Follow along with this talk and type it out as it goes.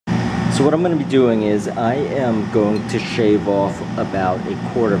So what I'm going to be doing is I am going to shave off about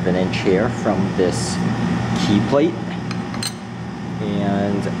 1/4 of an inch here from this key plate,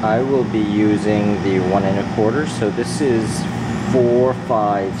 and I will be using the 1 1/4. So this is 4,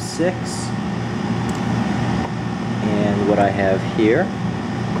 5, 6, and what I have here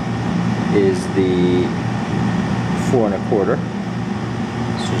is the 4 1/4.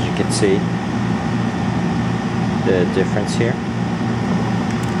 So as you can see the difference here.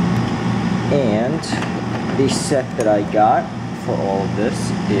 And the set that I got for all of this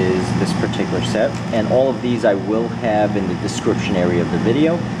is this particular set, and all of these I will have in the description area of the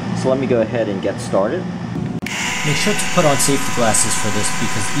video. So let me go ahead and get started. Make sure to put on safety glasses for this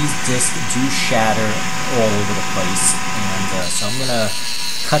because these discs do shatter all over the place, and so I'm going to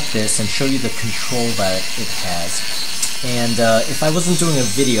cut this and show you the control that it has. And if I wasn't doing a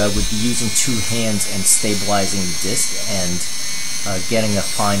video, I would be using 2 hands and stabilizing the disc and getting a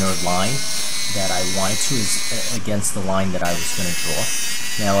finer line that I wanted to is against the line that I was going to draw.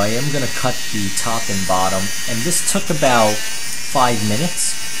 Now I am going to cut the top and bottom, and this took about 5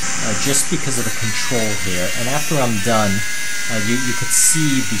 minutes just because of the control here. And after I'm done, you could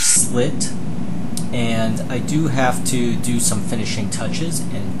see the slit, and I do have to do some finishing touches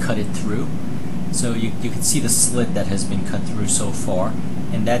and cut it through. So you can see the slit that has been cut through so far,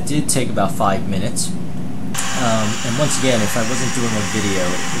 and that did take about 5 minutes. And once again, if I wasn't doing a video,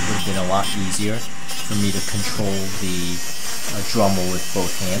 it would have been a lot easier for me to control the Dremel with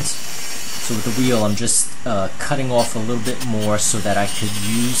both hands. So with the wheel, I'm just cutting off a little bit more so that I could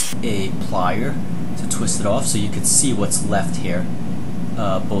use a plier to twist it off, so you could see what's left here.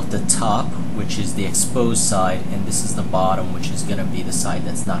 Both the top, which is the exposed side, and this is the bottom, which is going to be the side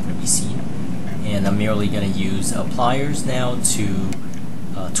that's not going to be seen. And I'm merely going to use pliers now to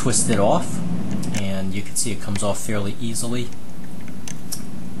twist it off, and you can see it comes off fairly easily.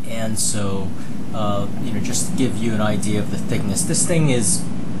 And so just to give you an idea of the thickness, this thing is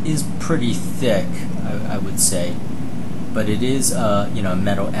pretty thick, I would say, but it is a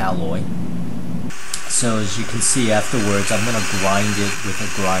metal alloy. So as you can see afterwards, I'm going to grind it with a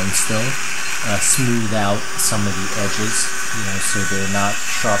grindstone, smooth out some of the edges, so they're not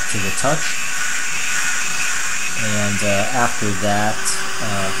sharp to the touch. And after that,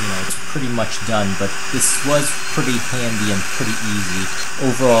 it's pretty much done, but this was pretty handy and pretty easy.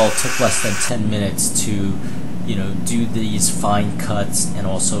 Overall, it took less than 10 minutes to, do these fine cuts and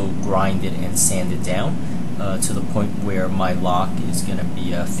also grind it and sand it down to the point where my lock is going to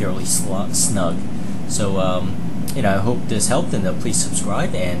be fairly snug. So, I hope this helped, and please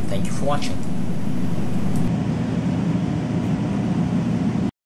subscribe, and thank you for watching.